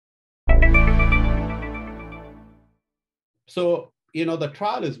So, the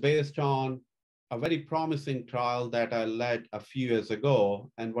trial is based on a very promising trial that I led a few years ago,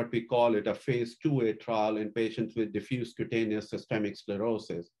 and what we call it a phase 2A trial in patients with diffuse cutaneous systemic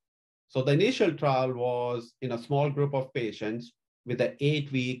sclerosis. So the initial trial was in a small group of patients with an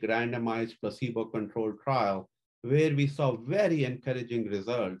 8-week randomized placebo-controlled trial, where we saw very encouraging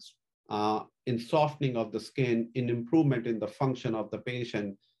results in softening of the skin, in improvement in the function of the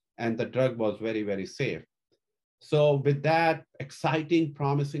patient, and the drug was very, very safe. So with that exciting,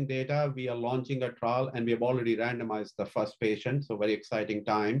 promising data, we are launching a trial, and we have already randomized the first patient, so very exciting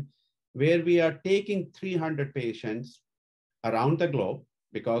time, where we are taking 300 patients around the globe,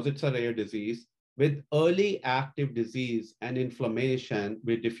 because it's a rare disease, with early active disease and inflammation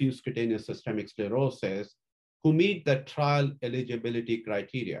with diffuse cutaneous systemic sclerosis, who meet the trial eligibility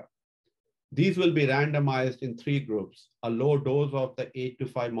criteria. These will be randomized in 3 groups: a low dose of the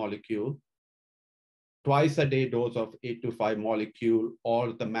 825 molecule, twice a day dose of 825 molecule,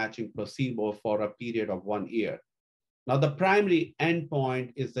 or the matching placebo for a period of 1 year. Now, the primary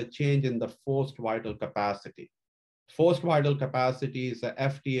endpoint is the change in the forced vital capacity. Forced vital capacity is a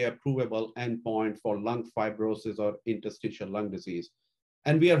FDA approvable endpoint for lung fibrosis or interstitial lung disease.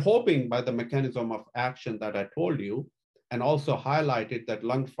 And we are hoping by the mechanism of action that I told you, and also highlighted that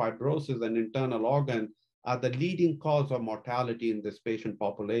lung fibrosis and internal organ are the leading cause of mortality in this patient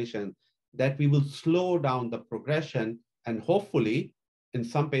population, that we will slow down the progression and hopefully, in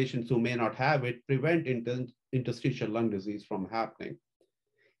some patients who may not have it, prevent interstitial lung disease from happening.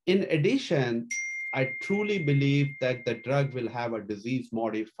 In addition, I truly believe that the drug will have a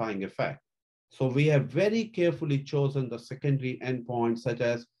disease-modifying effect. So we have very carefully chosen the secondary endpoints, such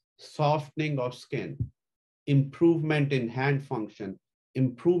as softening of skin, improvement in hand function,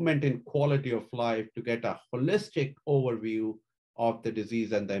 improvement in quality of life, to get a holistic overview of the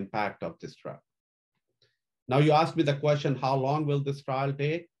disease and the impact of this drug. Now, you asked me the question, how long will this trial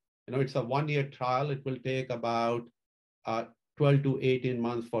take? It's a 1-year trial. It will take about 12 to 18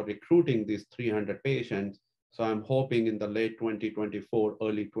 months for recruiting these 300 patients. So I'm hoping in the late 2024,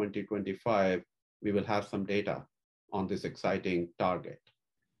 early 2025, we will have some data on this exciting target.